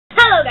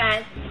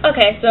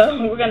Okay, so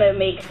we're gonna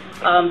make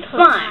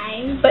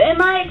slime. But in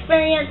my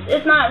experience,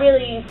 it's not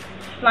really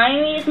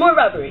slimy, it's more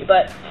rubbery,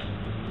 but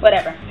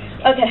whatever.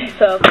 Okay,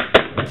 so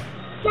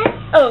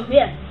oh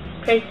yeah,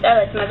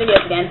 TheCrazyStarLight, my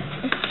videos again.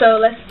 So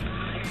let's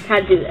how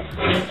to do this.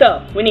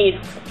 So we need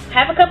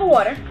half a cup of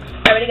water.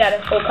 I already got a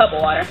whole cup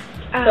of water.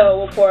 So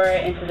we'll pour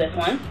it into this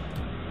one.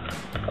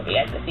 Hope you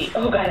guys can see.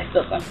 Oh god, I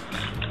spilled some.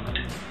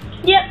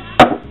 Yep.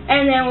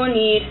 And then we'll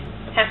need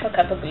half a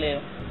cup of glue.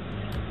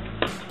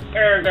 You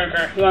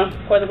want to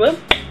pour the glue?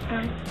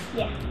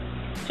 Yeah.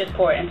 Just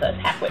pour it into it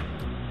halfway.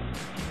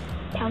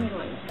 Tell me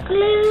when it's done.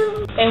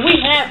 Glue. And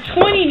we have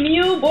 20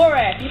 mu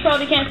borax. You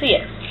probably can't see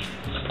it.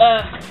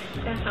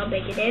 That's how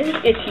big it is.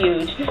 It's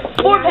huge.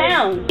 4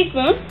 pounds.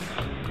 Teaspoon.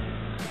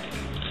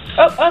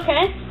 Oh,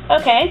 okay.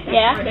 Okay,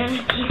 yeah.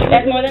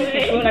 That's more than a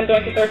teaspoon. I'm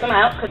going to throw some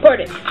out. Pour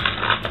it.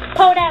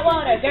 Pour that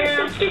water,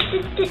 girl. Okay.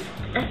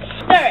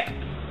 Stir it.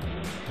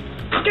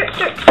 Stir.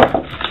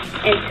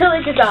 Until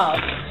it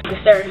dissolves.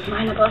 Just stir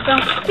mine up also.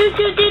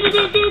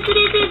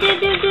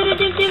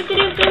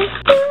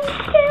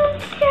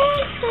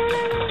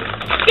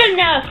 Good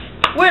enough.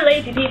 We're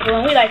lazy people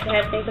and we like to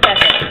have things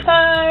faster.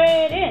 Pour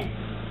it in.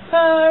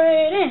 Pour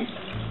it in.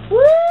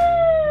 Woo!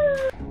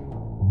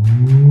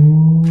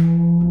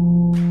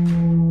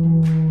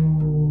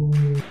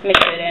 Mix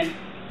it in.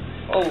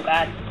 Oh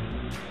god.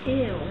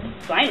 Ew.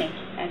 Slimy,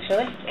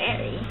 actually.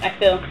 Very. I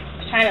feel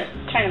trying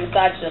to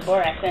massage the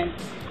borax in.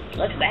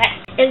 Look at that.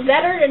 It's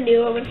better to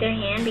do it with your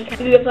hand because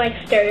you have like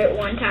stir it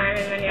one time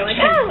and then you're like,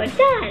 oh, it's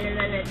done, and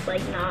then it's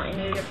like not, and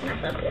you just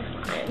mess up the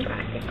slime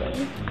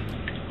practically.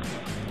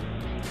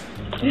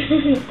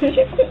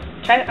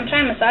 I'm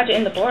trying to massage it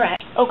in the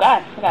borax. Oh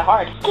god, it got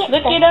hard.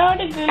 Look at all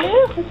the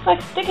glue. It's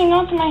like sticking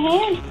onto my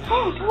hand.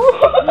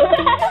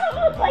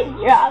 It's like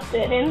dropped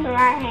it into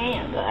my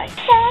hand. Like.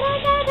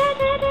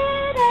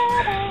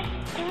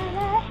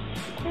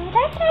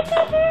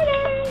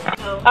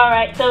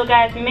 Alright, so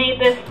guys, we made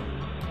this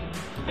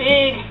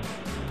big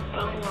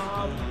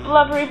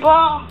blubbery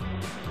ball.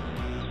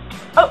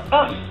 Oh.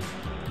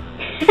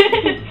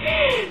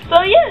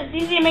 So yeah, it's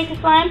easy to make the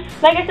slime.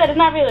 Like I said, it's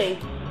not really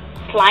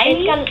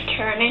slimy. It's gonna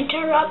turn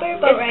into rubber,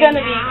 but it's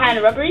gonna be kind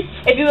of rubbery.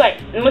 If you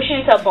like mush it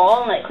into a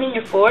ball and like clean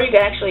your floor, you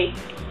can actually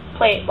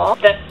play it ball.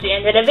 That's the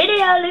end of the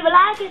video. Leave a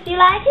like if you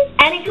like it.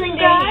 And it cleans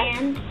your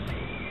hand.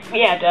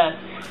 Yeah, it does.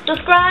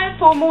 Subscribe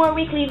for more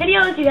weekly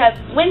videos. You have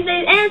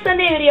Wednesday and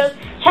Sunday videos.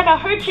 Check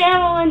out her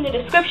channel in the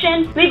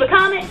description. Leave a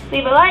comment,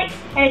 leave a like,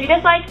 and if you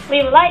dislike,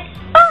 leave a like.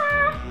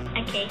 Bye!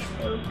 Okay,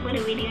 so what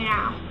do we do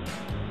now?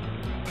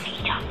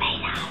 Take your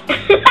face off.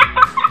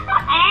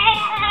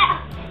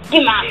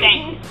 Give my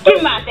thing.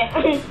 Give my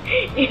thing.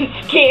 You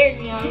scared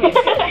me.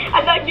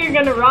 I thought you were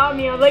gonna rob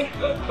me. I was like,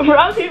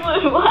 rob people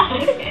in what?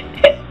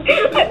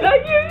 I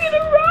thought you were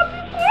gonna rob